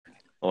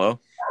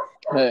Hello?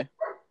 Hey.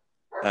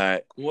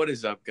 What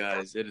is up,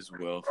 guys? It is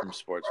Will from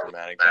Sports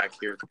Fanatic back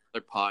here with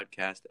another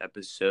podcast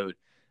episode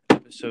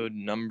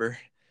number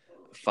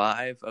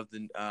 5 of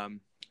the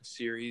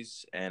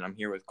series, and I'm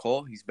here with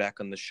Cole. He's back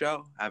on the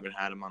show. I haven't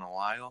had him on a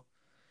while.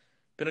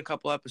 Been a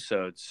couple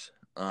episodes.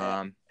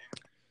 So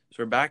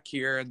we're back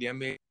here. The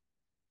NBA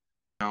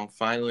now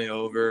finally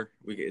over.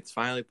 It's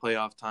finally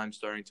playoff time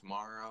starting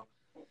tomorrow,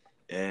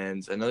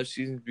 and another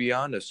season's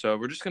beyond us. So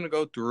we're just gonna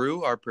go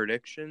through our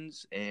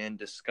predictions and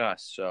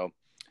discuss. So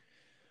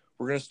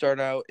we're going to start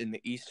out in the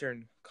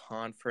Eastern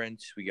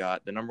Conference. We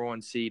got the number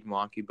 1 seed,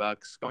 Milwaukee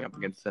Bucks, going up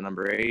against the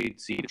number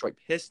 8 seed, Detroit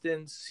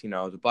Pistons. You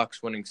know, the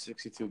Bucks winning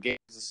 62 games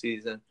this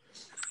season.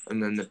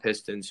 And then the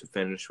Pistons who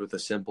finished with a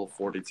simple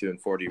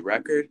 42-40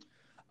 record.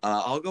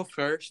 I'll go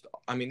first.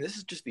 I mean, this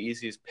is just the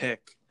easiest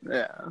pick.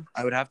 Yeah.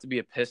 I would have to be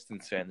a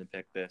Pistons fan to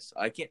pick this.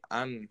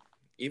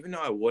 Even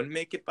though I wouldn't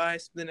make it by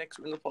the Knicks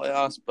in the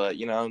playoffs, but,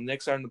 you know,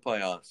 Knicks are in the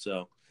playoffs.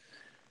 So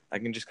I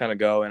can just kind of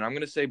go. And I'm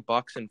going to say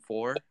Bucks in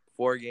 4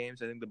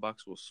 games. I think the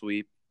Bucks will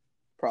sweep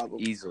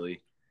Probably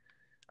easily.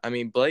 I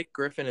mean, Blake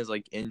Griffin is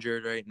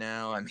injured right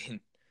now. I mean,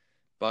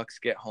 Bucks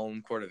get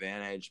home court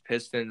advantage.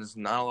 Pistons,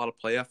 not a lot of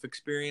playoff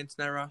experience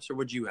in that roster.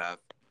 What'd you have?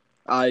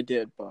 I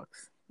did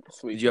Bucks.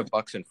 Sweeping. Did you have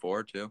Bucks in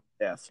 4 too?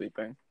 Yeah,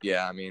 sweeping.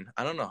 Yeah, I mean,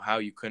 I don't know how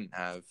you couldn't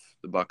have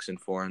the Bucks in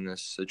 4 in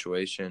this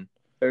situation.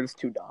 They're just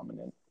too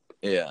dominant.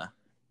 Yeah.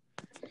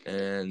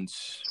 And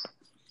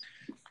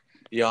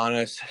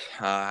Giannis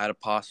had a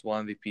possible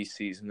MVP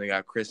season. They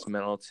got Chris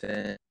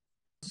Middleton.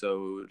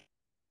 So,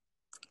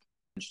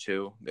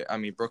 too. I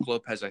mean, Brook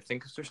Lopez, I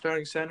think, is their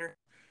starting center.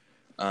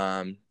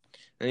 And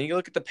then you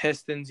look at the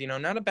Pistons, you know,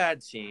 not a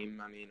bad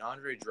team. I mean,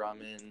 Andre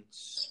Drummond,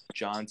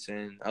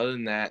 Johnson. Other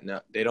than that,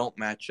 no, they don't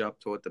match up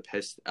to what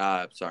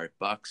the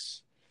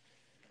Bucks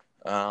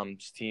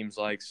teams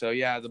like. So,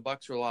 yeah, the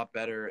Bucks are a lot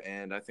better,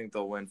 and I think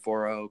they'll win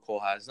 4-0. Cole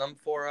has them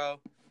 4-0.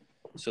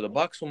 So the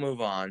Bucks will move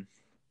on.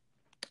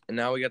 And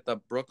now we got the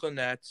Brooklyn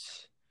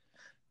Nets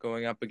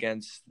going up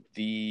against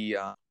the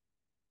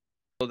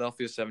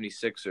Philadelphia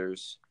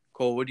 76ers.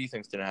 Cole, what do you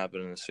think is going to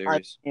happen in the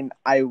series? I mean,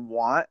 I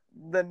want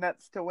the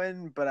Nets to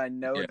win, but I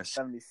know the Yes.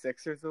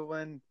 76ers will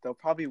win. They'll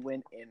probably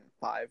win in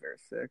 5 or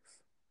 6.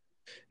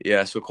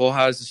 Yeah, so Cole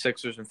has the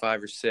Sixers in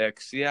 5 or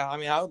 6. Yeah, I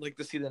mean, I would like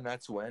to see the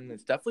Nets win.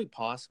 It's definitely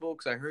possible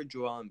because I heard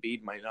Joel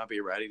Embiid might not be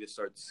ready to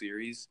start the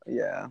series.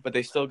 Yeah. But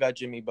they still got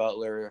Jimmy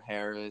Butler,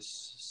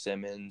 Harris,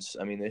 Simmons.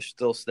 I mean, they're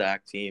still a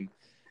stacked team.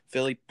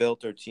 Philly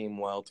built their team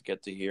well to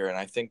get to here, and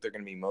I think they're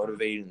going to be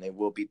motivated, and they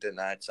will beat the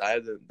Nets. I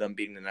have them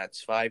beating the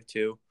Nets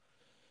 5-2.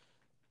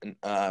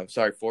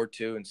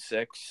 4-2 and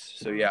 6.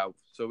 So, yeah.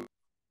 So,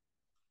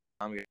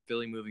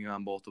 Philly moving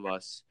on, both of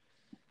us.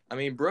 I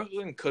mean,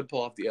 Brooklyn could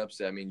pull off the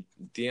upset. I mean,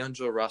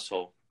 D'Angelo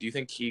Russell, do you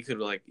think he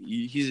could,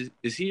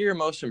 is he your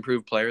most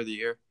improved player of the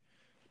year?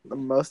 The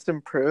most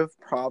improved,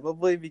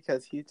 probably,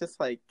 because he's just,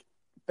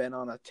 been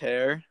on a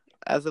tear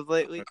as of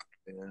lately.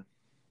 Yeah.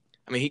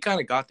 I mean, he kind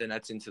of got the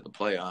Nets into the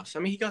playoffs. I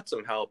mean, he got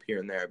some help here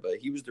and there, but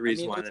he was the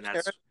reason why the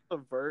Nets.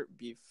 LeVert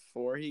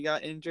before he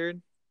got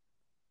injured.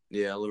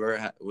 Yeah,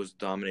 LeVert was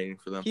dominating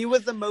for them. He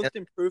was the most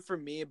improved for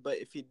me, but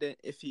if he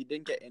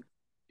didn't get injured,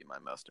 he'd be my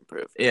most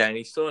improved. Yeah, and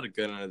he still had a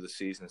good end of the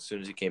season as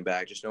soon as he came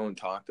back. Just no one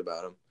talked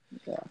about him.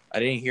 Yeah. I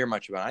didn't hear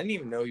much about him. I didn't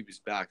even know he was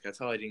back. That's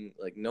how I didn't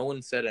no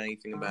one said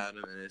anything about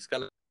him, and it's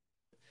kind of.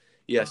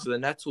 Yeah, so the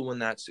Nets will win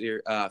that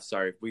series.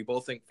 We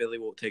both think Philly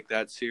will take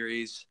that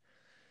series.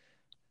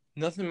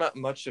 Nothing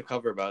much to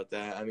cover about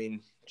that. I mean,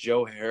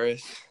 Joe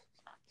Harris,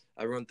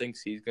 everyone thinks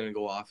he's going to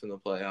go off in the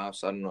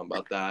playoffs. I don't know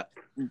about that.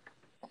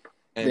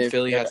 And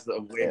Philly has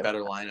a way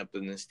better lineup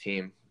than this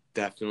team.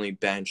 Definitely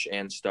bench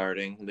and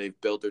starting. They've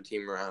built their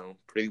team around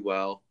pretty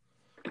well.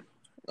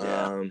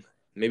 Yeah.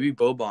 Maybe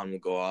Boban will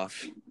go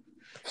off.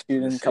 I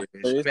mean,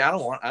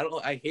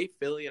 I hate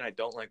Philly and I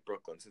don't like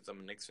Brooklyn since I'm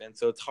a Knicks fan.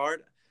 So it's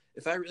hard.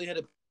 If I really had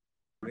to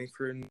pick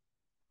for,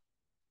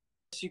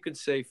 you could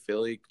say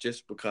Philly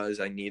just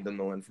because I need them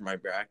to win for my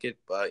bracket.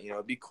 But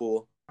it'd be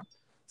cool.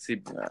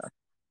 See,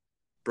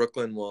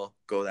 Brooklyn will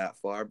go that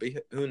far, but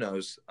who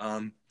knows?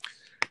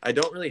 I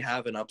don't really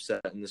have an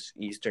upset in this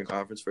Eastern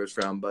Conference first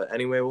round, but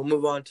anyway, we'll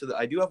move on to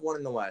I do have one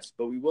in the West,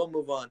 but we will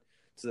move on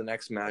to the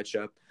next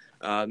matchup.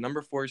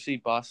 Number 4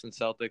 seed Boston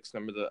Celtics,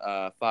 number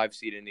 5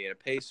 seed Indiana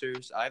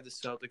Pacers. I have the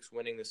Celtics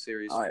winning the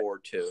series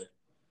 4-2.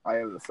 I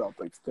have the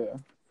Celtics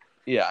too.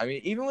 Yeah, I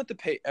mean, even with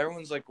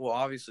everyone's like, well,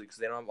 obviously, because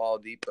they don't have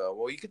Oladipo.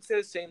 Well, you could say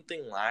the same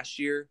thing last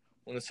year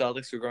when the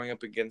Celtics were going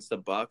up against the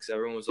Bucks.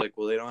 Everyone was like,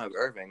 well, they don't have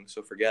Irving,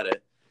 so forget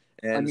it.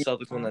 And the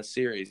Celtics won that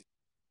series.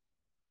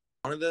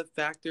 One of the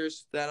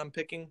factors that I'm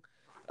picking,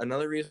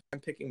 another reason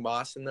I'm picking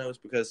Boston, though, is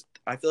because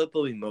I feel like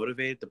they'll be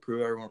motivated to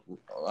prove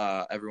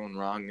everyone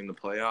wrong in the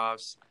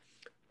playoffs.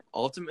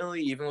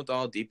 Ultimately, even with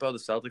Oladipo, the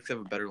Celtics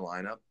have a better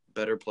lineup,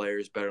 better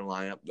players, better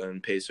lineup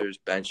than Pacers,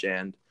 bench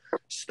and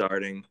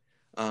starting.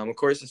 Of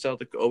course, the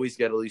Celtics always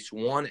get at least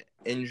one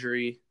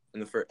injury in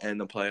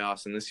the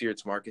playoffs, and this year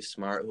it's Marcus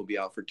Smart, who'll be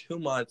out for 2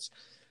 months.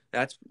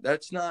 That's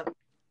not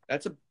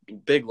That's a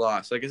big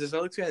loss. Like, as a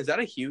Celtics fan, is that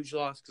a huge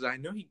loss? Because I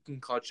know he can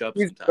clutch up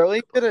He's sometimes.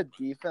 really good at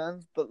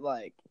defense, but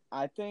like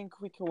I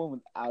think we can win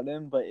without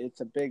him. But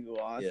it's a big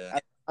loss. Yeah.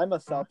 I'm a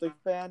Celtics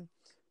fan,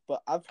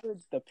 but I've heard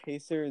the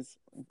Pacers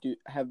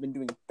have been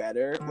doing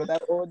better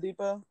without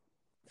Oladipo.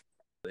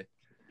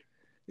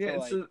 Yeah,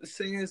 So, so the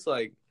thing is,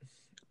 like,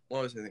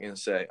 what was I going to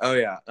say? Oh,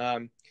 yeah.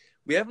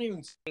 We haven't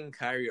even seen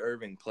Kyrie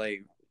Irving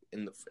play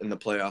in the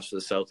playoffs for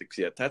the Celtics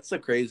yet. That's the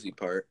crazy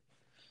part.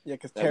 yeah,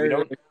 because Yeah, we Terry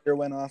don't- Rozier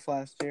went off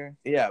last year.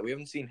 Yeah, we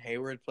haven't seen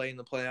Hayward play in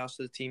the playoffs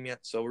for the team yet,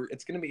 so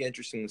it's going to be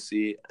interesting to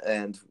see.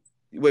 And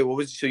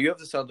wait, so you have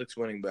the Celtics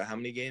winning, but how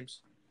many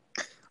games?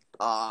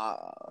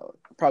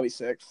 Probably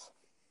 6.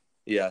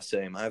 Yeah,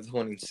 same. I have the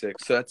winning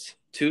 6, so that's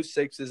 2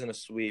 6s and a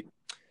sweep.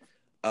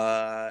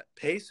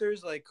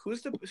 Pacers, like,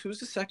 who's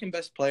the second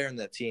best player in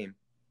that team?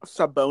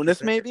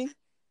 Sabonis, maybe?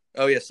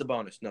 Oh yeah,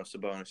 Sabonis. No,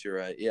 Sabonis. You're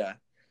right. Yeah.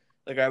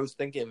 Like, I was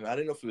thinking, I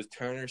didn't know if it was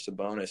Turner or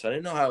Sabonis. I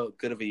didn't know how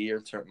good of a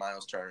year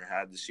Miles Turner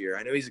had this year.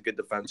 I know he's a good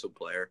defensive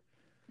player.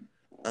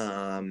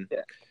 Yeah.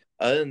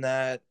 Other than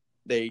that,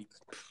 they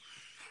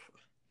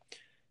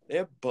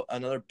have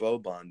another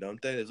Boban,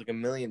 don't they? There's like 1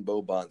 million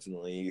Bobans in the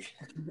league.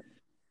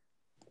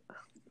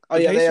 Oh,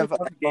 yeah, they have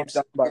games.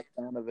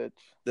 Bogdanovic.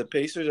 The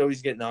Pacers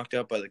always get knocked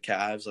out by the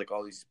Cavs, like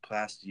all these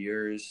past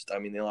years. I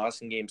mean, they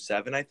lost in Game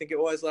 7, I think it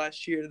was,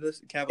 last year to the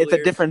Cavaliers.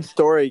 It's a different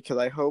story because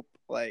I hope,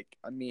 because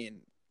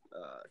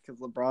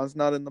LeBron's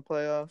not in the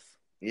playoffs.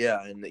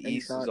 Yeah, and the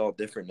East is all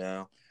different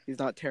now. He's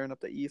not tearing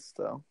up the East,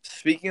 though.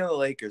 Speaking of the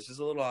Lakers, this is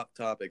a little off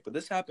topic, but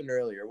this happened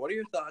earlier. What are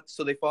your thoughts?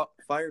 So they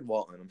fired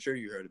Walton. I'm sure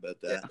you heard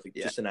about that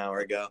just an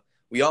hour ago.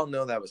 We all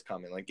know that was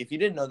coming. Like, if you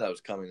didn't know that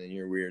was coming, then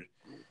you're weird.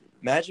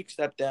 Magic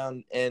stepped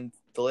down, and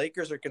the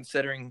Lakers are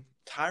considering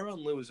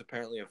Tyronn Lue is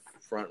apparently a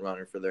front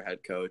runner for their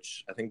head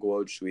coach. I think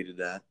Woj tweeted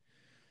that.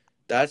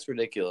 That's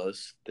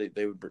ridiculous.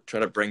 They would try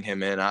to bring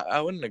him in. I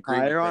wouldn't agree.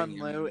 Tyronn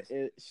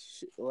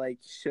Lue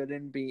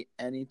shouldn't be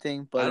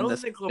anything but. I don't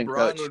think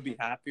LeBron would be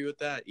happy with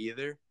that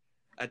either.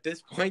 At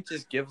this point,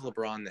 just give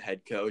LeBron the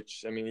head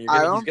coach. I mean, he's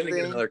going to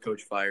get another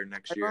coach fired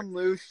next year. Tyronn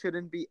Lue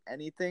shouldn't be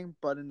anything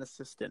but an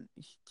assistant.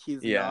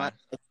 He's not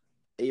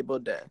able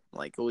to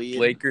lead.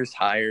 Lakers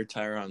hire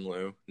Tyronn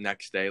Lue.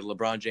 Next day,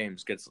 LeBron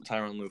James gets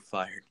Tyronn Lue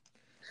fired.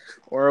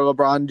 Or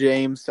LeBron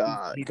James.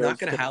 He's not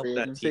going to help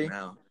that team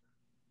out.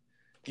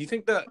 Do you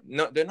think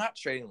no? They're not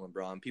trading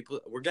LeBron.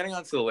 We're getting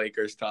onto the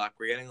Lakers talk.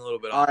 We're getting a little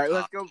bit. All right,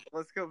 let's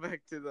go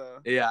back to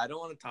the. Yeah, I don't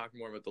want to talk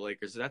more about the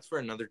Lakers. That's for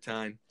another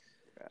time.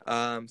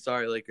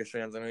 Sorry, Lakers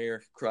fans. I know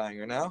you're crying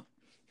right now.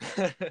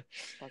 All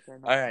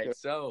right,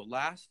 so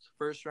last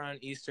first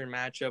round Eastern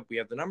matchup, we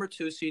have the number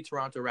 2 seed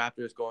Toronto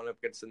Raptors going up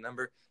against the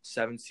number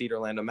 7 seed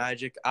Orlando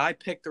Magic. I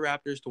picked the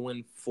Raptors to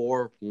win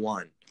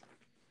 4-1.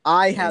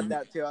 I had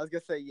that too. I was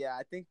gonna say, yeah,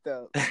 I think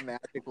the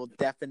Magic will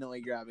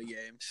definitely grab a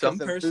game. Some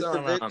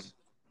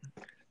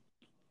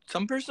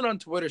person on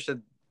Twitter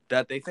said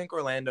that they think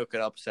Orlando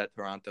could upset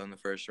Toronto in the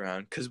first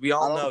round because we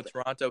all know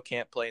Toronto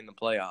can't play in the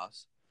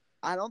playoffs.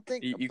 I don't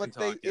think,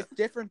 it's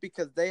different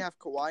because they have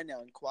Kawhi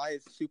now, and Kawhi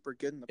is super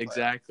good in the playoffs.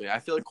 Exactly. I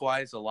feel like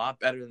Kawhi is a lot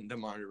better than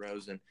DeMar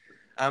DeRozan.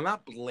 I'm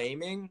not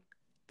blaming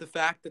the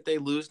fact that they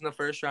lose in the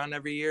first round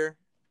every year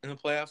in the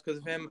playoffs because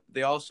of him.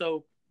 They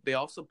also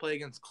play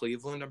against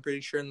Cleveland, I'm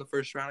pretty sure, in the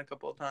first round a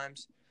couple of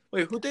times.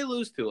 Wait, who'd they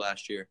lose to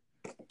last year?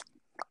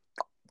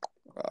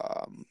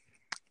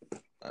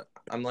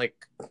 I'm like,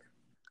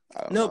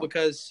 no,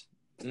 because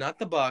not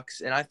the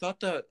Bucks, and I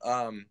thought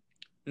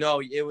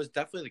no, it was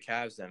definitely the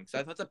Cavs then, because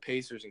I thought the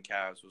Pacers and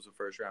Cavs was the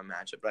first round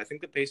matchup, but I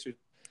think the Pacers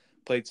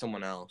played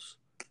someone else.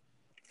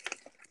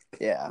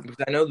 Yeah,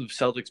 because I know the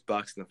Celtics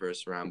Bucks in the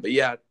first round, but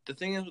yeah, the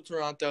thing is with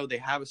Toronto, they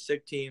have a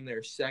sick team.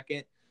 They're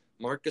second.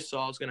 Marc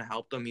Gasol is going to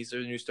help them. He's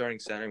their new starting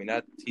center. I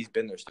mean, he's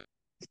been their starter.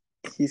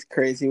 He's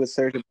crazy with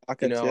Serge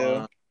Ibaka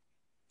too.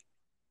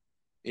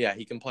 Yeah,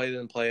 he can play in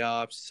the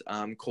playoffs.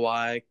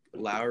 Kawhi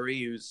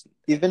Lowry,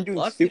 he's been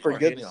doing super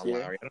good this year.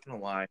 Lowry. I don't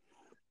know why.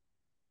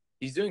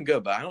 He's doing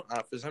good, but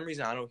for some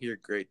reason I don't hear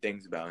great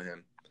things about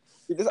him.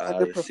 He just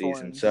underperformed.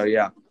 Season. So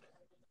yeah.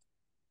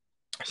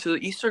 So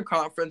the Eastern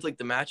Conference, like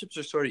the matchups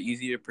are sort of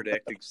easy to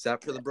predict,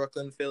 except for the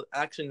Brooklyn.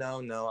 Actually,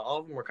 no, all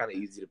of them were kind of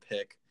easy to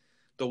pick.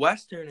 The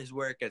Western is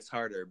where it gets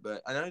harder.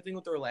 But another thing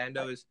with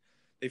Orlando is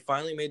they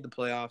finally made the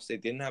playoffs. They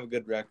didn't have a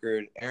good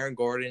record. Aaron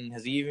Gordon,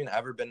 has he even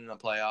ever been in the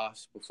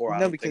playoffs before?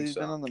 No, because he's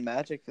been on the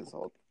Magic his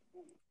whole.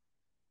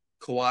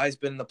 Kawhi's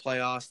been in the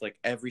playoffs like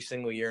every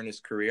single year in his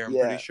career. I'm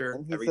pretty sure.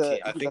 And he's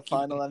a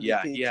final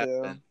MVP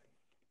too.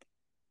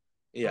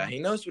 Yeah, he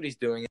knows what he's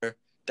doing here.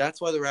 That's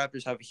why the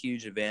Raptors have a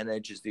huge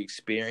advantage is the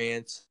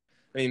experience.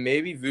 I mean,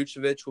 maybe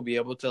Vucevic will be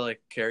able to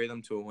carry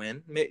them to a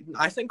win.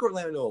 I think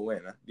Orlando will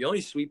win. The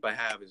only sweep I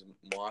have is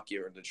Milwaukee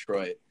or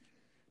Detroit.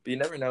 But you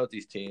never know with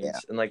these teams. Yeah.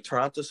 And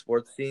Toronto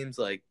sports teams,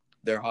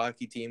 their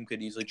hockey team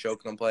could easily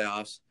choke in the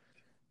playoffs,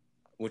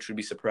 which would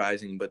be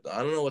surprising. But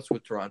I don't know what's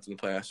with Toronto in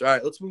the playoffs. All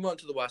right, let's move on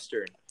to the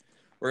Western.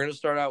 We're going to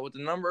start out with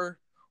the number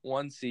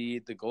 1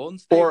 seed, the Golden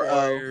State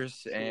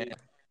Warriors, and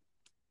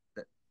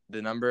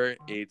the number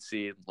 8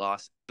 seed,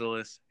 Los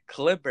Angeles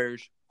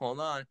Clippers. Hold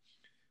on.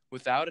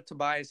 without a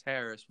Tobias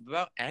Harris,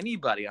 without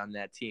anybody on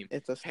that team.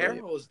 It's a sweep.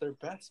 Harrell was their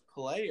best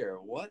player.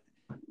 What?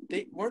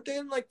 They weren't they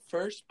in like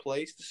first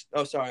place?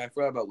 Oh, sorry, I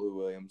forgot about Lou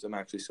Williams. I'm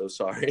actually so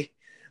sorry.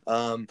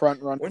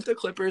 Front run. Weren't the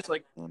Clippers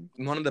like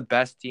one of the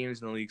best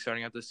teams in the league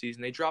starting out the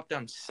season? They dropped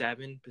down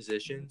 7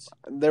 positions.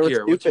 They were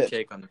stupid. What's your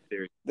take on the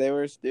theory? They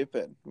were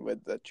stupid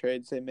with the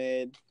trades they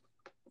made.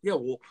 Yeah,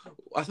 well,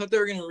 I thought they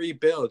were going to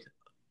rebuild.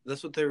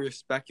 That's what they were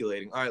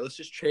speculating. All right, let's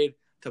just trade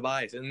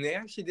Tobias. And they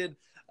actually did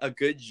a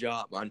good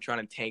job on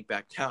trying to tank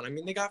back down. I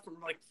mean, they got from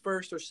like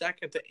first or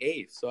second to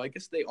 8th. So I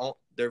guess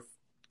their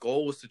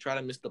goal was to try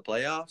to miss the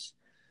playoffs.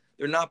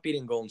 They're not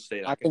beating Golden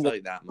State. I can tell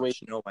you that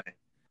much. No way.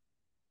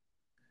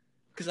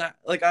 Because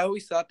I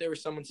always thought there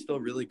was someone still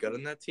really good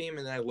on that team,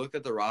 and then I looked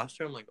at the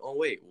roster. I'm like, oh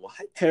wait, what?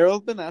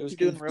 Harold's been actually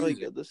doing really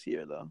good this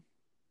year, though.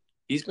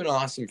 He's been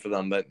awesome for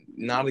them, but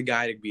not a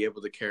guy to be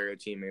able to carry a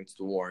team against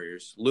the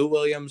Warriors. Lou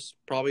Williams,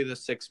 probably the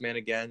 6th man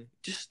again.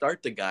 Just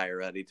start the guy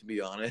already, to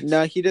be honest.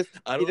 No, he does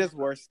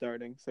worse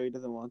starting, so he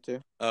doesn't want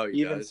to. Oh,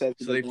 he does? So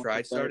they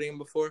tried starting him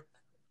before?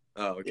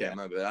 Oh, okay, yeah.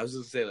 My bad. I was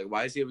just say, like,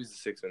 why is he always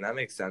the 6th man? That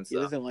makes sense. He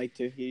doesn't like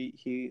to.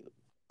 He.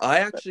 I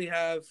actually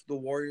have the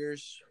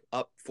Warriors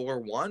up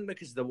 4-1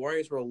 because the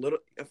Warriors were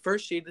a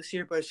first seed this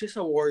year, but it's just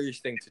a Warriors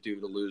thing to do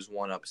to lose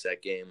one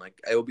upset game. Like,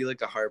 it will be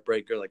like a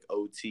heartbreaker, like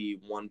OT,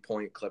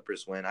 1-point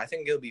Clippers win. I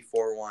think it'll be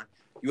 4-1.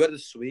 You had the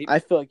sweep. I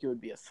feel like it would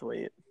be a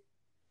sweep.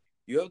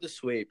 You have the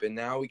sweep, and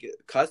now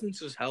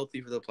Cousins is healthy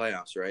for the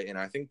playoffs, right? And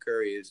I think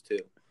Curry is too.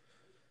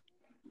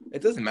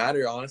 It doesn't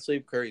matter, honestly,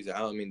 if Curry's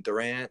out. I mean,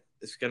 Durant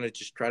is going to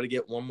just try to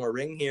get one more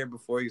ring here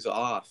before he's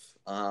off.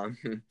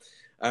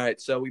 All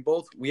right, so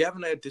we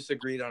haven't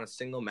disagreed on a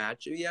single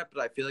matchup yet,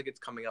 but I feel like it's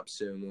coming up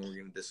soon when we're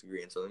going to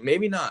disagree on something.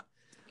 Maybe not.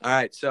 All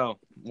right, so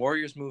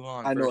Warriors move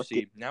on. First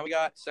seed. Now we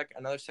got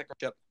another second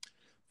matchup.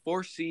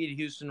 4th seed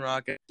Houston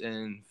Rockets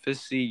and 5th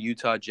seed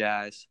Utah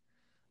Jazz.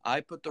 I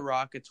put the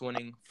Rockets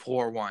winning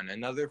 4-1,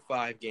 another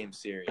 5-game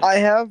series. I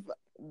have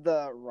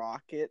the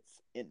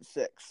Rockets in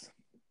 6.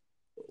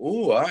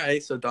 Ooh, all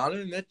right. So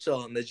Donovan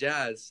Mitchell and the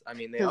Jazz. I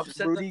mean, they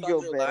upset Rudy the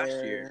Thunder Gobert,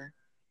 last year.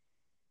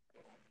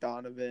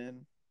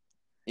 Donovan.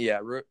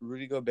 Yeah,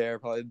 Rudy Gobert,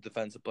 probably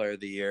defensive player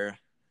of the year,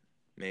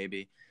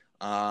 maybe.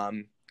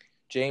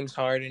 James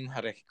Harden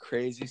had a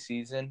crazy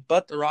season,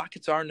 but the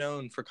Rockets are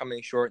known for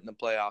coming short in the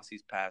playoffs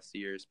these past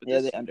years. But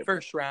this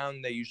first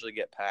round, they usually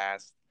get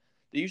past.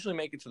 They usually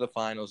make it to the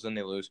finals, and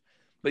they lose.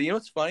 But you know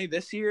what's funny?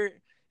 This year,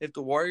 if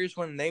the Warriors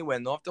win and they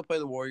win, they'll have to play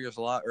the Warriors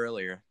a lot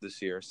earlier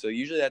this year. So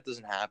usually that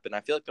doesn't happen.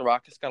 I feel like the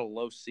Rockets got a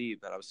low seed,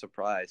 but I was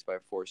surprised by a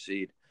 4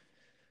 seed.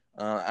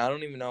 I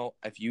don't even know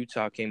if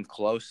Utah came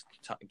close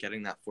to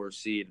getting that 4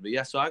 seed. But,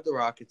 yeah, so I have the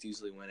Rockets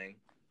easily winning.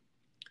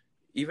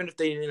 Even if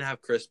they didn't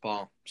have Chris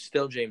Paul,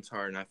 still James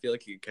Harden. I feel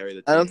like he could carry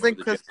the team. I don't think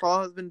Chris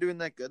Paul has been doing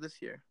that good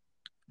this year.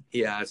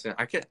 Yeah,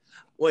 I can't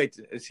 – wait,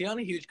 is he on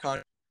a huge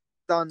contract?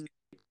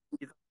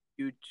 He's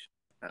huge.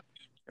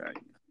 Right.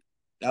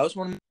 That was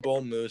one of my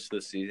bold moves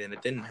this season.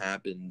 It didn't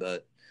happen,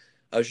 but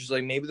I was just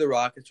like, maybe the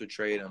Rockets would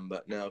trade him.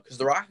 But no, because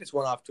the Rockets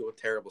went off to a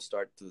terrible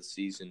start to the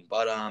season.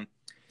 But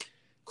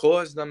Cole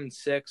has them in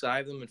 6. I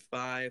have them in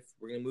 5.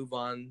 We're going to move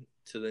on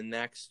to the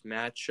next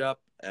matchup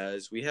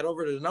as we head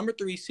over to the number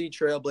 3 seed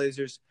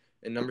Trailblazers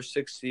and number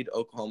 6 seed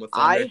Oklahoma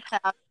Thunder.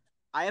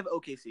 I have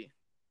OKC.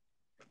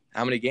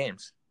 How many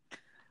games?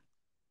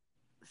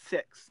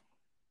 6.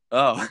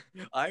 Oh,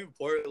 I have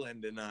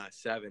Portland in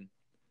 7.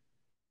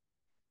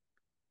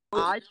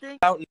 I think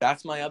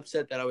that's my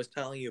upset that I was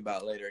telling you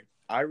about later.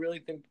 I really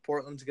think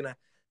Portland's going to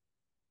 –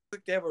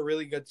 they have a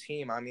really good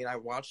team. I mean, I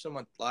watched them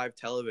on live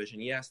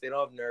television. Yes, they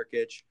don't have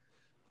Nurkic.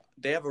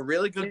 They have a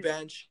really good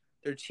bench.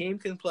 Their team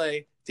can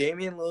play.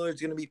 Damian Lillard's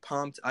going to be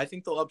pumped. I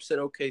think they'll upset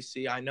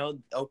OKC. I know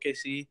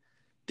OKC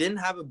didn't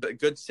have a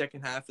good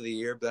second half of the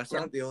year, but that's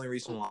not the only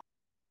reason why.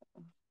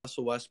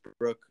 Russell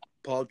Westbrook,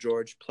 Paul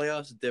George,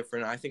 playoffs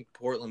different. I think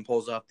Portland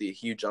pulls off the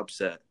huge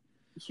upset.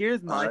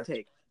 Here's my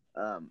take.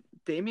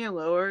 Damian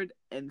Lillard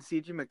and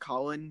CJ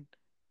McCollum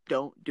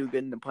don't do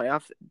good in the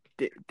playoffs.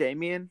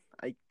 Damian,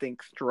 I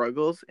think,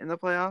 struggles in the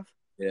playoffs.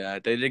 Yeah,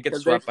 they did get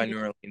swept by New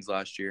Orleans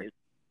last year.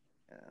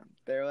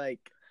 Their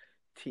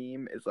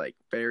team is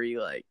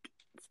very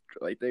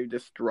they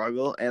just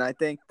struggle, and I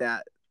think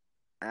that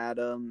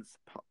Adams,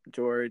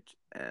 George,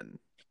 and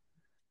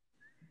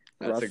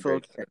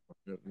Russell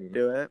can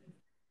do it.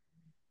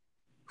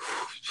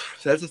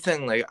 That's the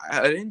thing. I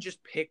didn't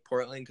just pick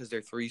Portland because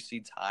they're 3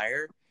 seeds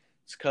higher.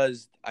 It's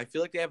because I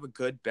feel like they have a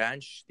good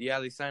bench. Yeah,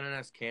 they signed on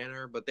as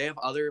Canner, but they have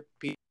other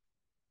people.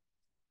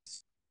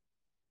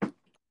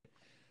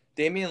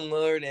 Damian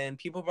Lillard, and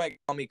people might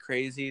call me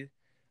crazy.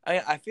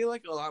 I feel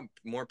like a lot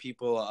more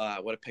people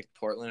would have picked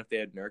Portland if they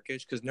had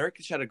Nurkic, because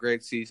Nurkic had a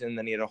great season,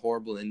 then he had a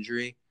horrible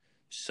injury.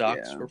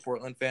 Sucks for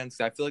Portland fans.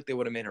 I feel like they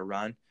would have made a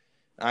run.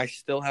 I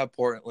still have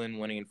Portland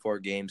winning in 4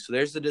 games. So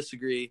there's the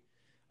disagree.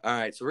 All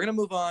right, so we're going to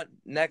move on.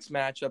 Next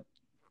matchup.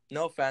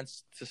 No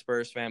offense to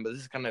Spurs fan, but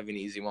this is kind of an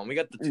easy one. We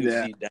got the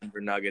 2 seed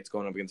Denver Nuggets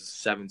going up against the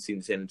 7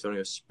 seed San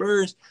Antonio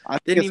Spurs. I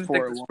didn't even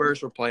think the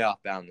Spurs were playoff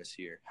bound this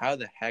year. How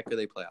the heck are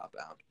they playoff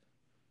bound?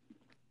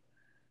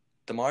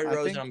 DeMar I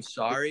DeRozan, think I'm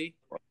sorry.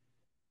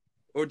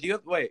 Or do you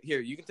have – wait, here,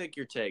 you can take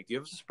your take. Do you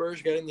have the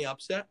Spurs getting the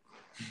upset?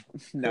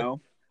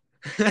 no.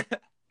 I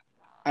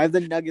have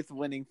the Nuggets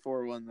winning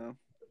 4-1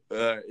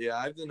 though. Yeah,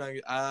 I have the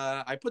Nuggets.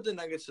 I put the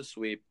Nuggets to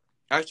sweep.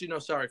 Actually, no,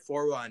 sorry,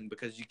 4-1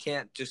 because you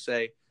can't just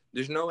say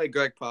there's no way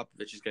Greg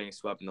Popovich is getting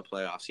swept in the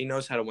playoffs. He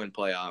knows how to win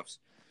playoffs.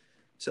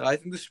 So I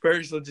think the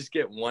Spurs will just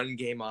get one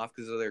game off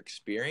because of their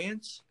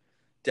experience.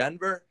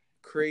 Denver,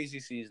 crazy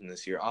season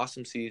this year.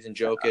 Awesome season.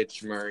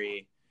 Jokic,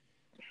 Murray,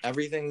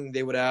 everything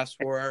they would ask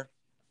for.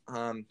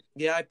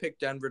 Yeah, I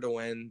picked Denver to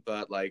win,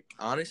 but like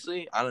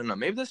honestly, I don't know.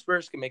 Maybe the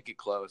Spurs can make it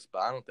close, but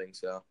I don't think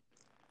so.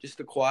 Just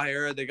the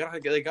choir, they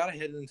gotta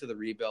head into the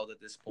rebuild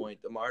at this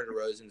point. DeMar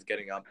DeRozan's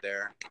getting up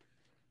there,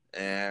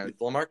 and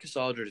LaMarcus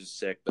Aldridge is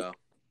sick though.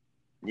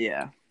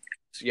 Yeah.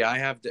 So yeah, I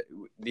have to.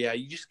 Yeah,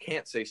 you just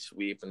can't say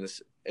sweep, and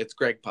this it's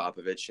Greg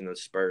Popovich and the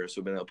Spurs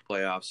who've been in the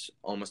playoffs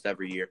almost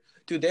every year.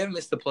 Dude, they haven't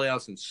missed the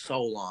playoffs in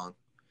so long.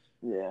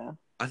 Yeah.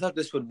 I thought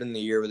this would have been the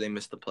year where they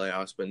missed the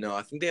playoffs, but no,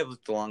 I think they have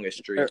the longest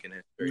streak in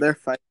history. They're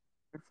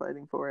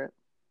fighting for it.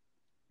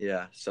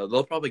 Yeah, so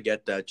they'll probably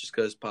get that just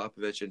because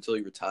Popovich until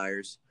he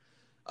retires.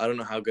 I don't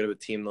know how good of a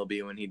team they'll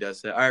be when he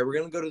does that. All right, we're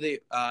gonna go to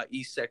the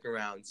East second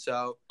round.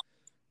 So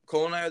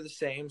Cole and I are the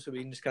same, so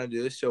we can just kind of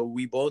do this. So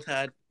we're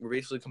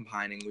basically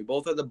combining. We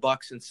both had the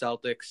Bucks and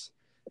Celtics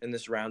in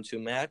this round 2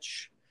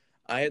 match.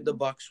 I had the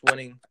Bucks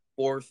winning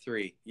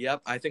 4-3.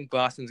 Yep, I think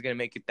Boston's gonna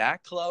make it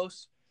that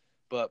close.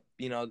 But,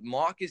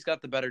 Milwaukee's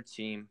got the better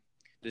team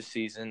this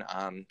season.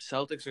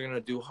 Celtics are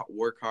going to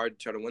work hard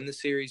to try to win the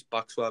series.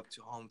 Bucks will have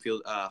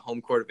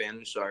home court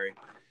advantage, sorry.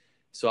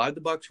 So I have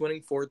the Bucks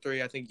winning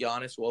 4-3. I think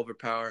Giannis will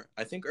overpower.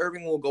 I think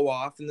Irving will go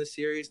off in this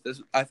series.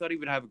 I thought he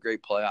would have a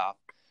great playoff.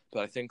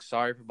 But I think,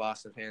 sorry for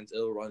Boston fans,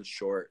 it'll run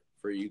short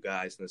for you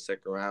guys in the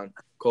second round.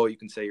 Cole, you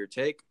can say your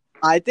take.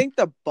 I think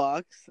the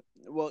Bucks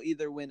will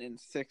either win in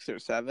 6 or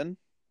 7.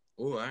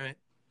 Ooh, all right.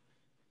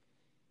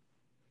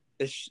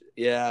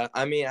 Yeah,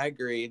 I mean, I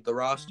agree. The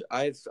roster,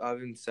 I've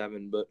in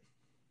 7, but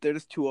they're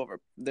just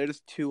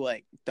too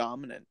like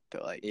dominant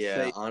to like. Yeah,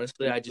 say.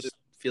 honestly, I just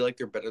feel like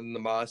they're better than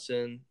the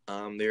Boston.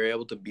 They were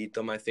able to beat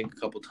them, I think, a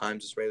couple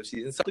times this regular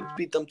season. Celtics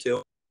beat them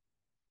too.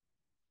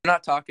 We're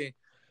not talking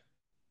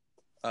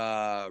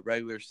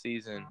regular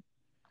season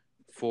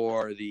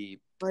for the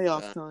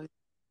playoff time.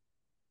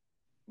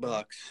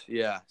 Bucks.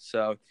 Yeah,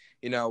 so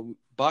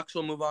Bucks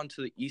will move on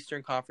to the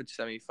Eastern Conference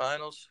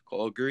semifinals.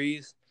 Cole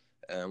agrees.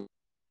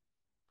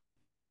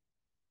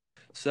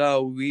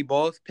 So we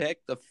both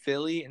picked the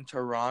Philly and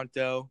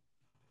Toronto,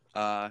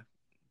 that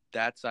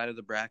side of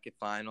the bracket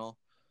final.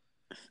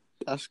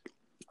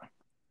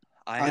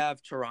 I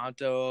have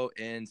Toronto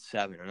in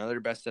 7, another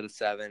best out of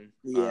 7.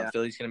 Yeah.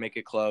 Philly's gonna make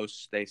it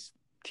close.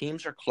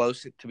 Teams are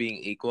close to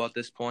being equal at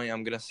this point.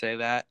 I'm gonna say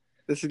that.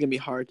 This is gonna be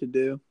hard to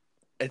do.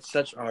 It's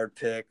such a hard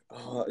pick.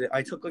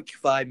 I took like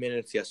 5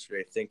 minutes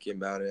yesterday thinking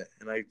about it,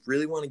 and I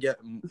really want to get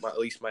at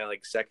least my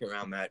second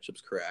round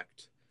matchups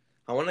correct.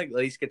 I want to at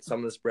least get some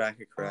of this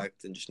bracket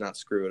correct and just not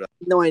screw it up.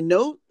 No, I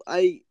know.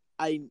 I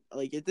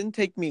like. It didn't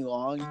take me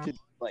long to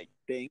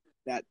think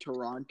that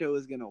Toronto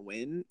is gonna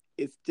win.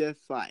 It's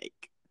just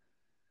like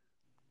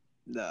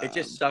it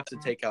just sucks to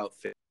take out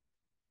Philly.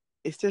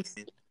 It's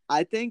just.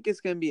 I think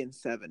it's gonna be in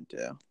 7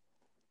 too.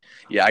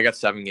 Yeah, I got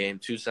 7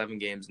 games, 7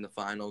 games in the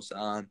finals.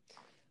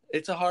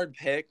 It's a hard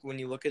pick when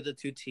you look at the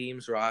two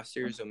teams'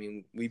 rosters. I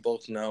mean, we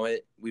both know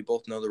it. We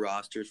both know the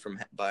rosters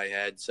by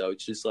head, so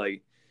it's just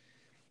like.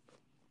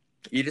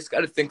 You just got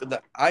to think of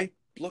that. I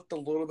looked a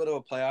little bit of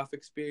a playoff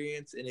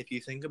experience, and if you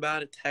think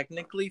about it,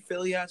 technically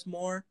Philly has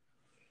more,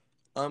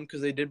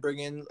 because they did bring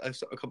in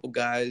a couple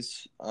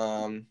guys,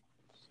 from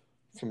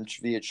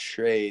via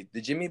trade. The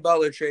Jimmy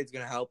Butler trade is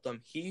going to help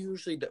them. He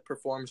usually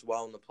performs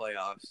well in the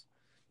playoffs.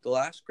 The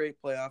last great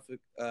playoff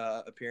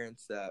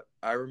appearance that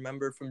I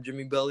remember from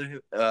Jimmy Butler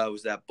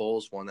was that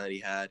Bulls one that he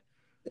had.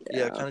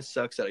 Yeah, it kind of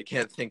sucks that I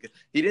can't think.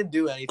 He didn't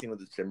do anything with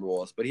the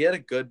Timberwolves, but he had a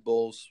good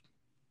Bulls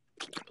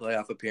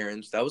playoff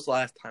appearance. That was the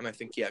last time I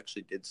think he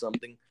actually did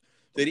something.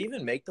 Did he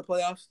even make the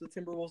playoffs the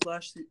Timberwolves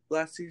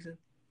last season?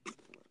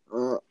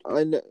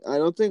 I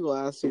don't think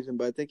last season,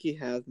 but I think he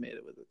has made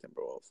it with the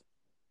Timberwolves.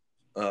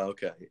 Oh,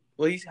 okay.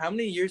 Well, how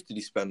many years did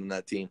he spend on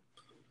that team?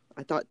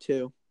 I thought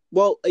 2.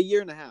 Well, a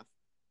year and a half.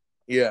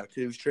 Yeah,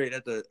 he was traded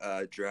at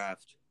the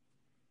draft.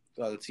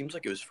 God, it seems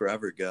like it was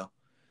forever ago.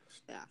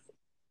 Yeah.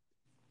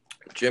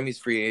 Jimmy's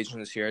free agent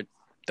this year.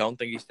 Don't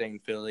think he's staying in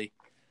Philly.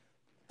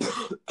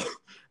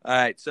 All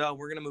right, so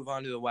we're going to move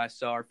on to the West.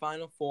 So our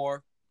final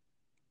 4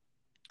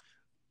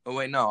 –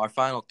 our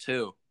final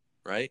 2,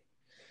 right,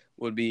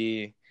 would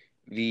be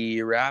the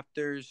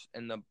Raptors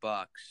and the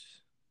Bucks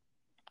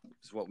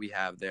is what we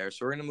have there.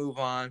 So we're going to move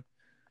on.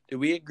 Did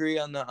we agree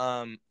on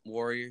the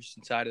Warriors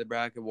inside of the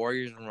bracket?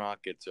 Warriors and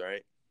Rockets,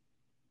 right?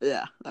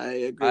 Yeah, I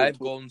agree. I have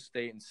Golden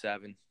State in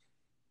 7.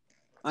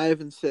 I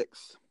have in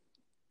 6.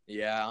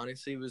 Yeah,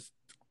 honestly, it was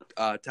 –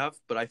 tough,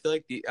 but I feel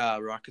like the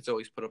Rockets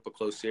always put up a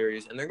close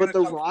series, and they're going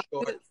to come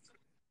short.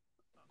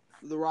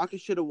 The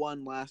Rockets should have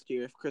won last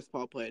year if Chris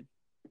Paul played.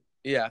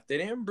 Yeah, if they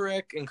didn't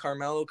brick and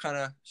Carmelo kind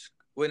of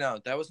Wait, no,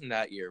 that wasn't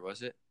that year,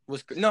 was it?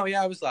 No,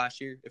 yeah, it was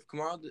last year. If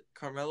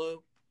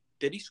Carmelo,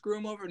 did he screw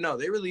him over? No,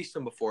 they released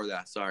him before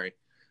that. Sorry,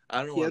 I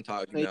don't know what I'm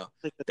talking about.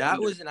 That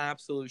was an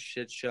absolute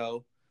shit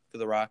show for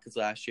the Rockets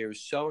last year. It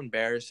was so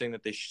embarrassing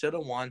that they should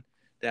have won.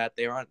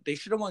 They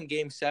should have won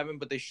Game 7,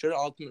 but they should have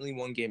ultimately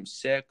won Game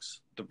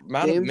 6. The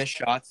amount of missed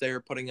shots they were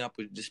putting up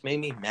just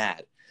made me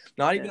mad.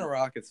 Not even a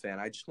Rockets fan.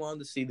 I just wanted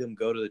to see them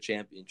go to the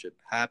championship.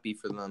 Happy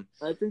for them.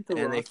 I think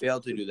they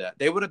failed to do that.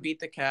 They would have beat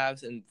the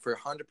Cavs and for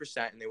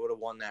 100%, and they would have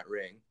won that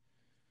ring.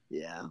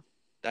 Yeah.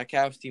 That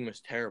Cavs team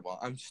was terrible.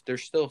 They're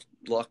still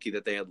lucky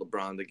that they had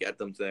LeBron to get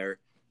them there,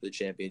 the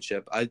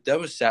championship. That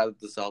was sad that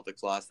the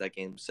Celtics lost that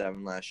Game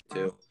 7 last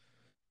year too.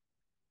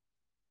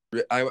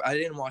 I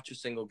didn't watch a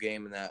single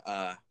game in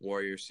that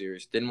Warriors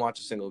series. Didn't watch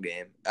a single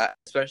game,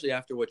 especially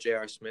after what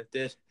J.R. Smith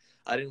did.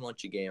 I didn't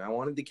watch a game. I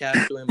wanted the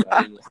Cavs to win, but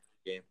I didn't watch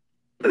the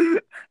game.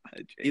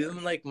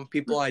 Even like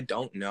people I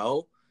don't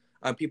know,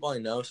 people I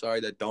know,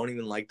 that don't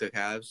even like the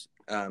Cavs,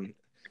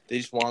 they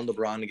just wanted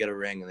LeBron to get a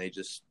ring, and they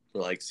just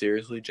were like,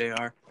 seriously,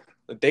 JR?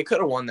 Like, they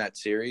could have won that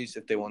series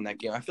if they won that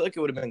game. I feel like it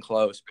would have been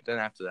close, but then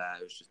after that,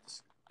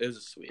 it was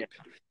a sweep.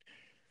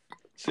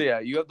 So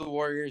yeah, you have the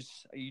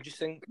Warriors. You just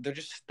think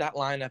that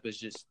lineup is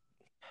just,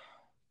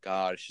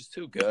 God, it's just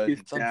too good.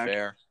 It's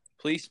unfair.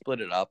 Please split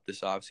it up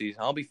this offseason.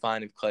 I'll be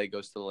fine if Clay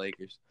goes to the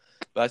Lakers.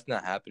 But that's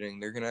not happening.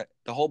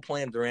 The whole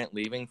plan of Durant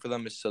leaving for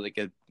them is so they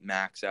could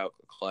max out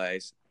Clay,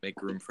 make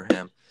room for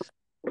him.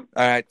 All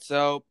right,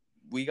 so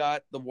we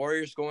got the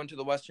Warriors going to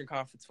the Western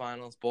Conference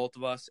Finals, both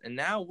of us, and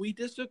now we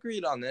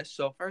disagreed on this.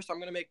 So first, I'm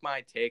gonna make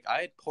my take.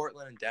 I had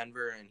Portland and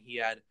Denver, and he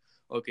had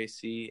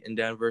OKC and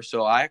Denver.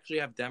 So I actually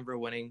have Denver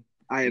winning.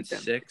 I have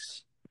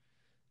 6,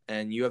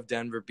 and you have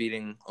Denver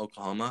beating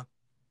Oklahoma.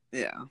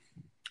 Yeah.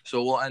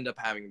 So we'll end up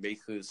having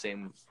basically the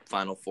same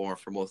Final Four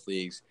for both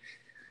leagues.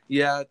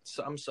 Yeah,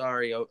 I'm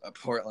sorry,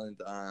 Portland.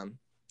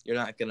 You're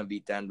not going to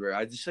beat Denver.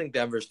 I just think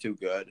Denver's too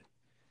good,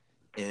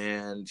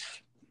 and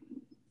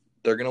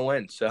they're going to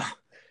win. So,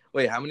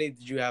 wait, how many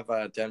did you have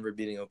Denver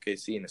beating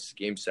OKC in a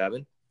Game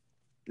 7?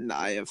 No,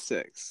 I have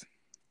 6.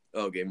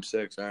 Oh, Game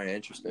 6. All right,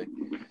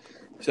 interesting.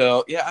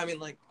 So, yeah, I mean,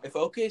 like, if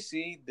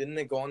OKC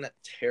didn't go on that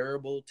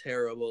terrible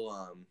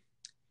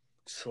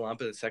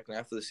slump in the second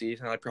half of the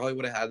season, I probably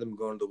would have had them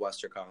going to the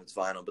Western Conference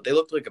Final. But they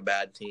looked like a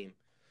bad team.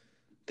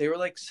 They were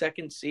like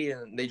second seed,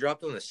 and they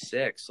dropped them to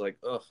 6. Like,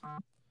 ugh.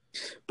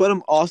 But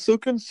I'm also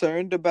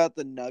concerned about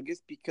the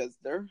Nuggets because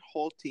their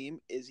whole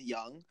team is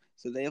young,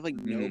 so they have like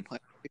no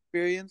playing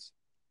experience.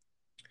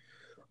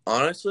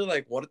 Honestly,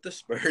 like, what if the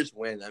Spurs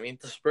win? I mean,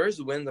 if the Spurs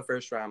win the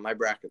first round, my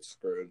bracket's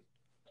screwed.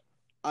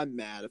 I'm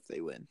mad if they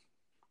win.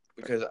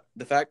 Because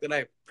the fact that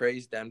I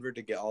praised Denver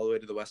to get all the way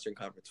to the Western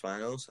Conference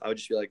Finals, I would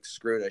just be like,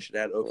 screwed. I should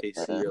have had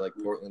OKC or like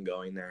Portland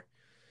going there.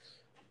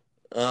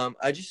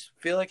 I just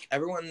feel like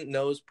everyone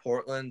knows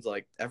Portland's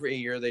like every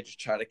year they just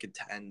try to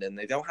contend, and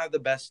they don't have the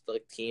best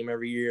like team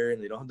every year,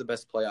 and they don't have the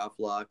best playoff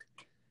luck.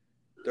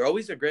 They're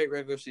always a great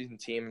regular season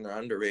team, and they're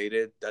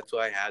underrated. That's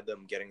why I had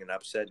them getting an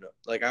upset.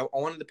 Like I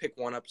wanted to pick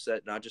one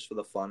upset, not just for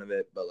the fun of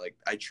it, but like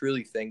I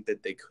truly think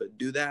that they could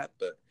do that.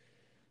 But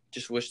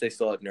just wish they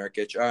still had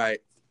Nurkic. All right.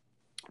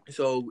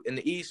 So in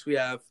the East, we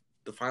have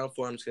the Final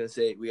Four. I'm just gonna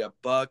say we have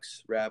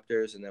Bucks,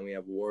 Raptors, and then we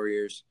have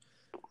Warriors,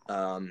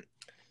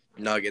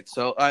 Nuggets.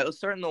 So all right, let's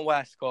start in the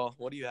West. Cole,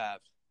 what do you have?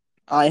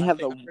 I have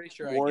the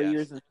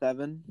Warriors in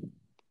 7.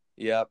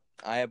 Yep,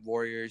 I have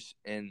Warriors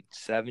in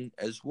 7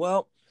 as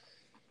well.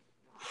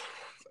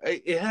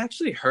 It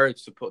actually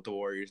hurts to put the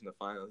Warriors in the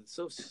finals.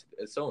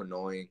 It's so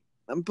annoying.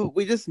 But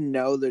we just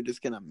know they're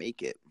just gonna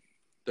make it.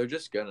 They're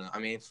just gonna. I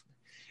mean,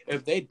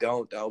 if they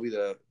don't, that'll be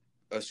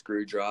a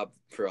screw job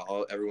for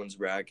everyone's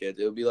bracket.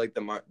 It'll be like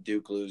the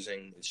Duke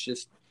losing. It's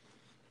just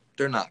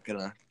they're not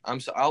gonna.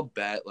 I'll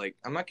bet. Like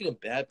I'm not gonna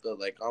bet, but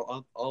like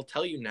I'll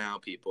tell you now,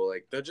 people.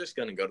 Like they're just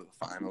gonna go to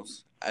the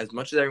finals. As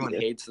much as everyone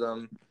hates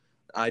them,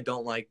 I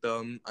don't like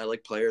them. I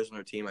like players on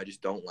our team. I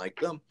just don't like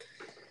them.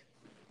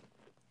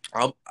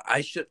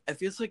 It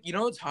feels like,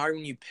 it's hard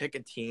when you pick a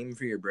team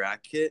for your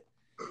bracket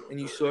and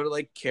you sort of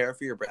like care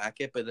for your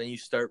bracket, but then you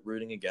start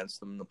rooting against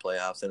them in the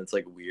playoffs and it's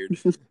like weird.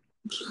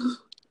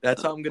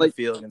 That's how I'm going to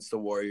feel against the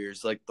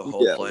Warriors, like the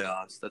whole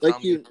playoffs. That's like how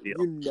I'm going to feel.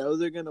 You know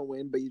they're going to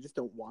win, but you just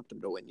don't want them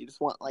to win. You just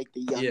want like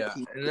the young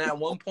team. And then at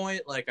one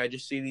point, like I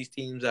just see these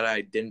teams that I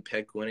didn't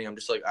pick winning. I'm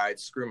just like, all right,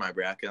 screw my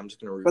bracket. I'm just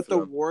going to root for them.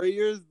 But the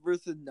Warriors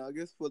versus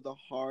Nuggets was the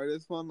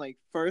hardest one. Like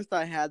first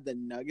I had the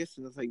Nuggets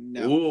and I was like,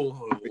 no.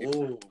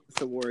 Ooh. It's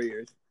the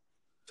Warriors.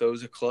 So it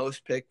was a close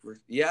pick.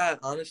 Yeah,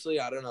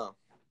 honestly, I don't know.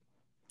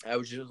 I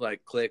was just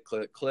like click.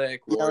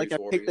 Warriors,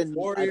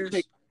 Warriors.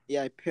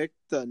 I picked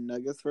the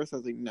Nuggets first. I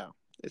was like, no,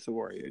 it's the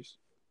Warriors.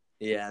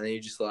 Yeah, and then you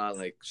just thought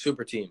like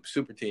super team,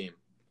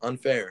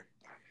 unfair.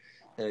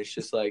 And it's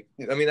just like,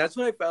 I mean, that's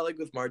what I felt like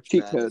with March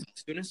Madness.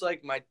 As soon as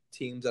like my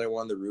teams that I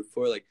wanted to root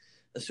for, like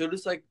as soon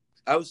as like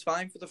I was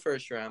fine for the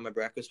first round, my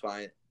bracket was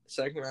fine. The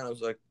second round, I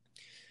was like,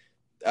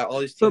 all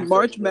these teams. But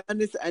March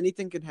Madness,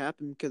 anything can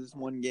happen because it's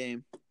one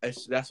game.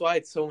 That's why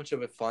it's so much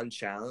of a fun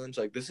challenge.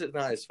 Like this is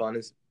not as fun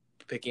as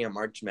picking a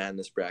March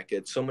Madness bracket.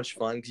 It's so much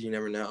fun because you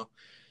never know.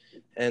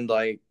 And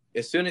like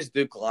as soon as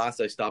Duke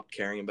lost, I stopped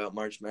caring about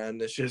March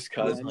Madness just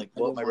because my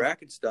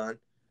bracket's done.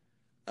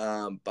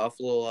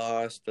 Buffalo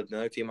lost.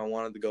 Another team I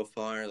wanted to go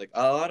far. Like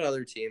a lot of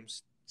other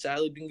teams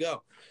sadly didn't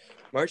go.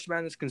 March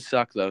Madness can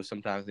suck though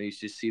sometimes. You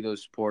just see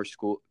those poor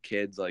school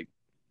kids like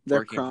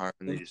working hard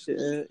and they just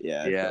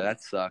that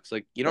sucks.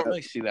 Like you don't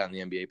really see that in the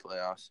NBA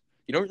playoffs.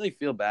 You don't really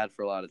feel bad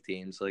for a lot of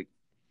teams. Like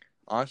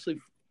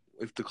honestly,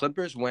 if the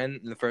Clippers win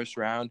in the first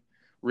round,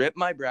 rip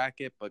my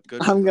bracket, but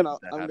good. I'm gonna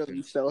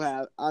be so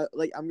happy.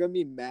 I'm gonna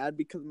be mad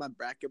because of my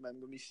bracket, but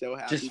I'm gonna be so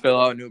happy. Just fill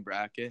out a new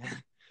bracket.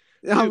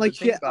 Dude, I'm like,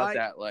 think about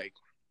that. Like,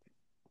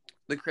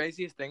 the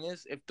craziest thing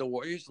is, if the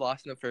Warriors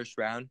lost in the first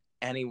round,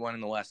 anyone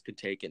in the West could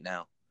take it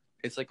now.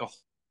 It's like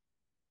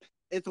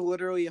it's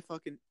literally a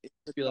fucking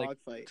dog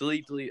fight.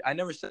 Delete. I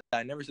never said that.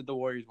 I never said the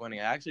Warriors winning.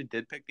 I actually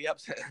did pick the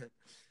upset.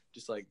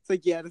 Just like it's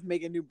like just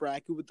make a new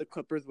bracket with the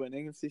Clippers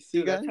winning and see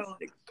you guys.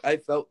 I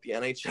felt the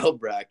NHL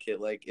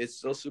bracket. Like it's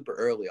still super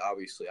early.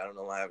 Obviously, I don't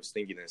know why I was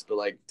thinking this, but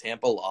like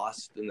Tampa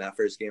lost in that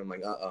first game. I'm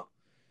like,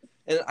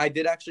 And I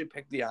did actually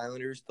pick the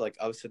Islanders to like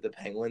upset the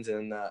Penguins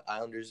and the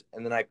Islanders,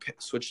 and then I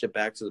switched it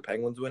back to the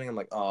Penguins winning. I'm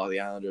like, oh, the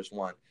Islanders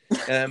won. And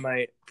then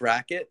my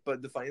bracket,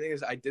 but the funny thing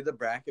is, I did the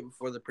bracket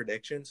before the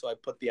prediction, so I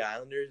put the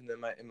Islanders, and then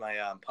in my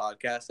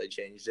podcast, I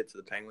changed it to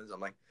the Penguins. I'm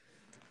like,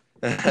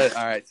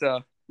 all right,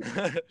 so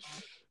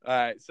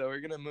we're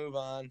gonna move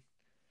on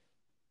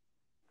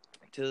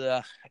to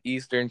the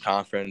Eastern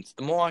Conference.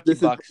 The Milwaukee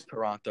Bucks,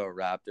 Toronto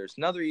Raptors.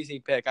 Another easy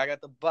pick. I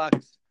got the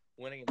Bucks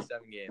winning in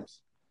 7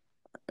 games.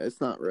 It's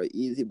not really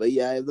easy, but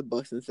yeah, I have the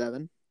Bucks in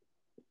 7.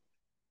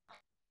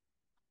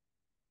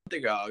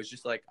 I was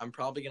just like, I'm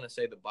probably gonna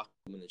say the Bucks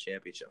win the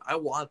championship. I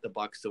want the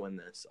Bucks to win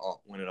it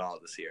all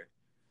this year.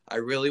 I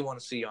really want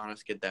to see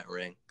Giannis get that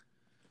ring.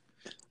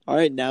 All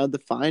right, now the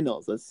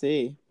finals. Let's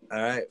see.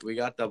 All right, we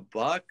got the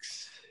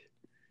Bucks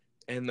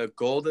and the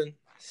Golden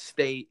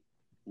State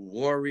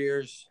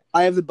Warriors.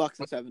 I have the Bucks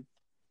in 7.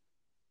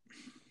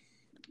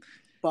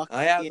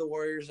 I have the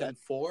Warriors in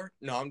 4.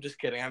 No, I'm just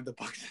kidding. I have the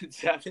Bucks in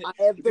 7.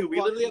 We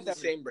literally have the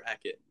same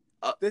bracket.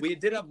 We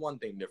did have one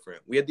thing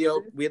different. We had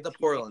the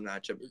Portland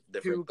matchup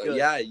different. But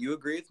yeah, you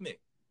agree with me.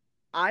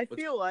 I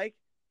feel like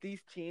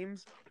these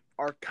teams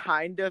are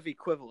kind of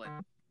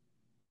equivalent.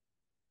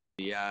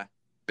 Yeah,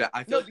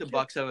 I feel like the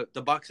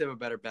Bucks have a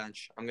better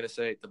bench. I'm gonna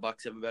say the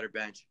Bucks have a better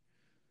bench.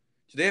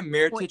 Do they have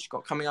Mirotic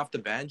coming off the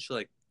bench?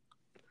 Like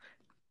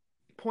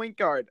point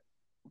guard,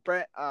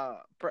 Brett,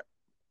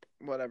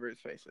 whatever his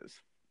face is.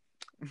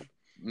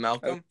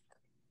 Malcolm,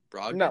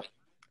 Brogdon, no,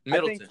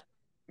 Middleton.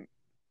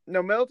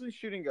 Middleton's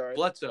shooting guard.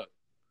 Bledsoe,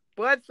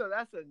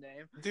 that's his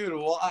name. Dude,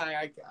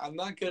 why? I'm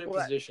not good at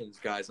positions,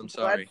 guys. I'm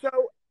sorry.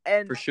 Bledsoe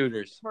and for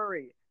shooters.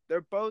 Murray,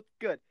 they're both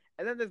good.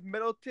 And then there's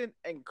Middleton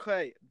and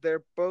Clay.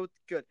 They're both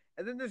good.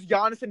 And then there's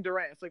Giannis and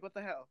Durant. It's like, what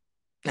the hell?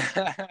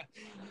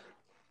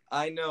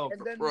 I know,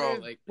 bro.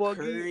 Like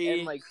Curry,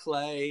 and like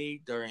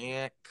Clay,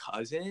 Durant,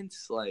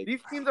 Cousins. Like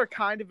these teams are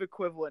kind of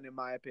equivalent, in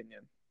my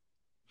opinion.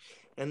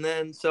 And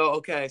then,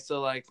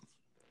 like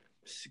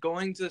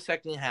going to the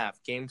second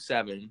half, Game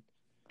 7,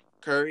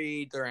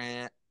 Curry,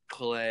 Durant,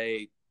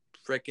 Clay,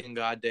 freaking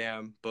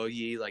goddamn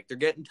Boogie, like they're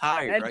getting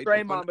tired, and right?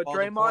 Draymond, but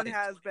Draymond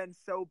has been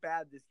so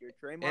bad this year.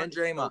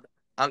 Draymond.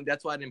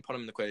 That's why I didn't put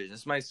him in the equation.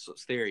 This is my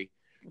theory.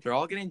 They're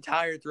all getting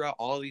tired throughout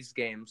all these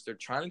games. They're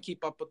trying to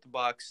keep up with the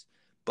Bucks.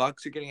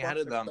 Bucks are getting ahead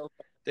of them.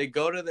 They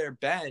go to their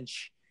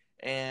bench,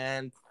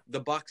 and the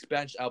Bucks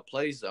bench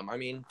outplays them. I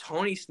mean,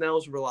 Tony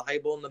Snell's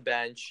reliable on the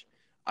bench.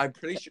 I'm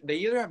pretty sure they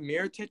either have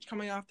Mirotic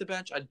coming off the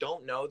bench. I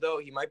don't know, though.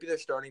 He might be their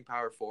starting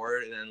power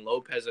forward, and then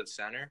Lopez at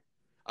center.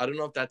 I don't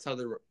know if that's how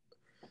they're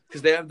 –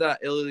 because they have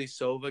that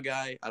Ilyasova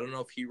guy. I don't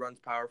know if he runs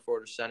power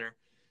forward or center.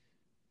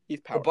 He's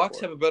power The Bucks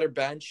forward. have a better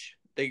bench.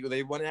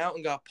 They went out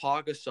and got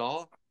Pau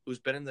Gasol, who's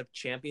been in the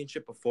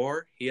championship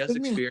before. He has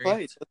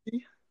experience.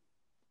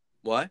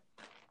 What?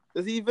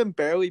 Does he even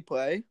barely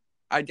play?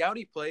 I doubt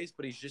he plays,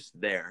 but he's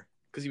just there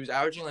because he was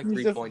averaging like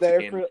 3 points a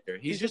game.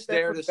 He's just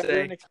there to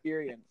say,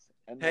 experience.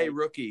 And hey,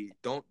 rookie,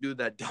 don't do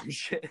that dumb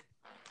shit.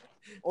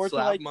 Or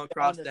slap him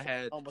across the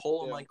head,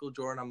 pull a Michael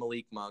Jordan on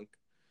Malik Monk.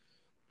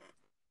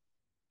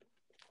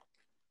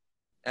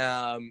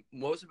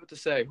 What was I about to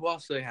say? Who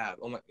else do they have?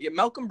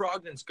 Malcolm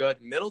Brogdon's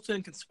good.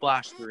 Middleton can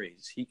splash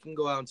threes. He can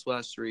go out and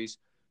splash threes.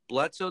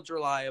 Bledsoe's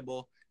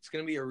reliable. It's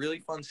going to be a really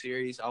fun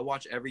series. I'll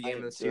watch every game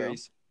of the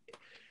series.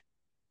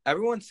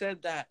 Everyone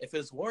said that if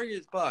it's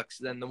Warriors-Bucks,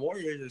 then the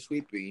Warriors are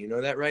sweeping. You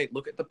know that, right?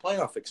 Look at the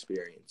playoff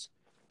experience.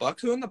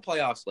 Bucks were in the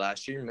playoffs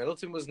last year.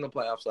 Middleton was in the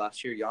playoffs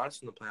last year.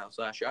 Giannis in the playoffs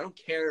last year. I don't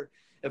care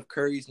if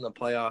Curry's in the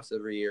playoffs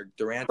every year.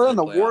 Durant's in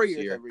the playoffs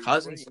every year.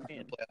 Cousins in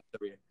the playoffs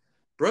every year.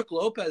 Brooke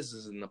Lopez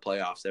is in the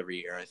playoffs every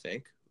year, I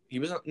think. He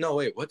was on, no,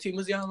 wait, what team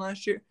was he on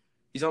last year?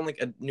 He's on like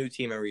a new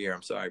team every year.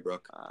 I'm sorry,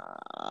 Brooke.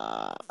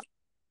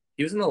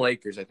 He was in the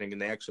Lakers, I think,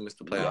 and they actually missed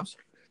the playoffs.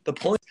 Yeah. The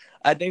point,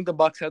 I think the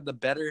Bucks have the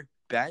better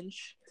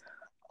bench.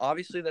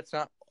 Obviously, that's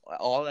not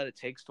all that it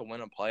takes to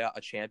win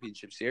a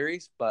championship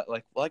series, but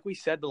like we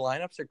said, the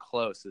lineups are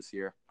close this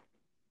year.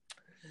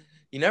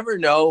 You never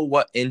know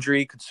what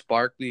injury could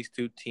spark these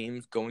two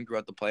teams going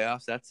throughout the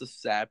playoffs. That's the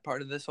sad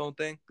part of this whole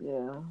thing.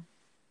 Yeah.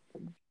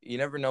 You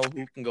never know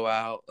who can go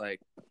out.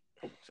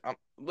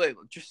 Wait,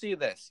 just see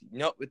this.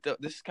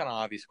 This is kind of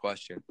obvious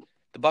question.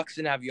 The Bucks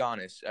didn't have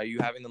Giannis. Are you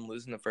having them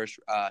lose in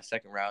the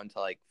second round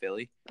to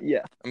Philly?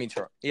 Yeah. I mean,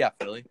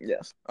 Philly.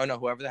 Yes. Oh no,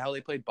 whoever the hell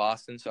they played,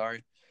 Boston.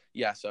 Sorry.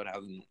 Yes, I'd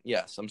have them.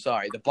 Yes, I'm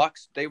sorry. The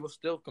Bucks, they will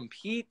still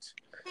compete,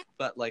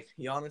 but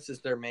Giannis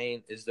is their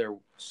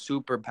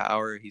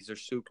superpower. He's their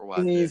super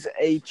weapon. He's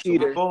a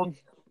cheater. So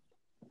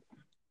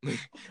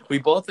we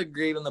both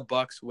agreed on the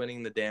Bucks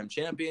winning the damn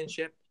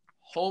championship.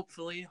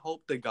 Hopefully,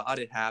 hope to God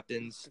it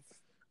happens,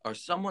 or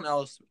someone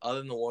else other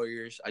than the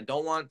Warriors. I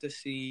don't want to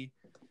see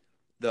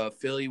the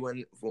Philly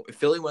win. If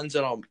Philly wins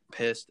it, I'm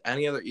pissed.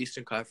 Any other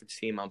Eastern Conference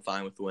team, I'm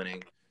fine with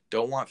winning.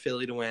 Don't want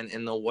Philly to win.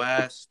 In the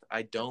West,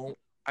 I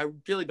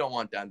really don't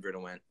want Denver to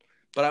win,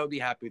 but I would be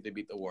happy if they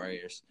beat the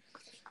Warriors.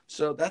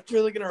 So that's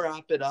really going to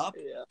wrap it up.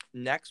 Yeah.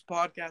 Next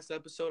podcast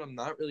episode, I'm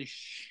not really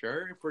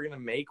sure if we're going to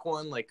make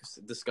one,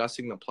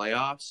 discussing the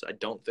playoffs. I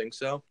don't think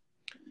so.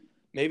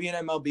 Maybe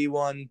an MLB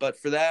one, but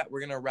for that, we're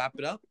going to wrap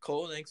it up.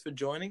 Cole, thanks for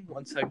joining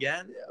once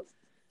again.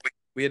 Yeah.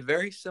 We had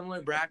very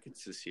similar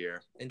brackets this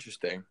year.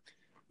 Interesting.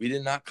 We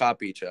did not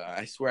copy each other.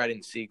 I swear I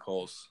didn't see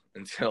Cole's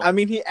until... I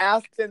mean, he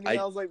asked and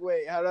I was like,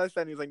 wait, how do I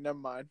send? He's like, never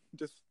mind.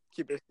 Just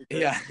keep it secret.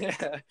 Yeah.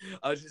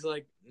 I was just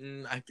like,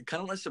 I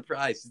kind of was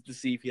surprised to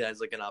see if he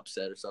has an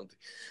upset or something.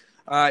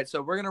 All right,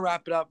 so we're going to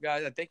wrap it up,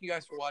 guys. I thank you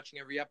guys for watching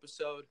every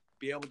episode.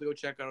 Be able to go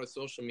check out our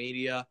social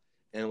media,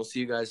 and we'll see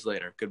you guys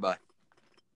later. Goodbye.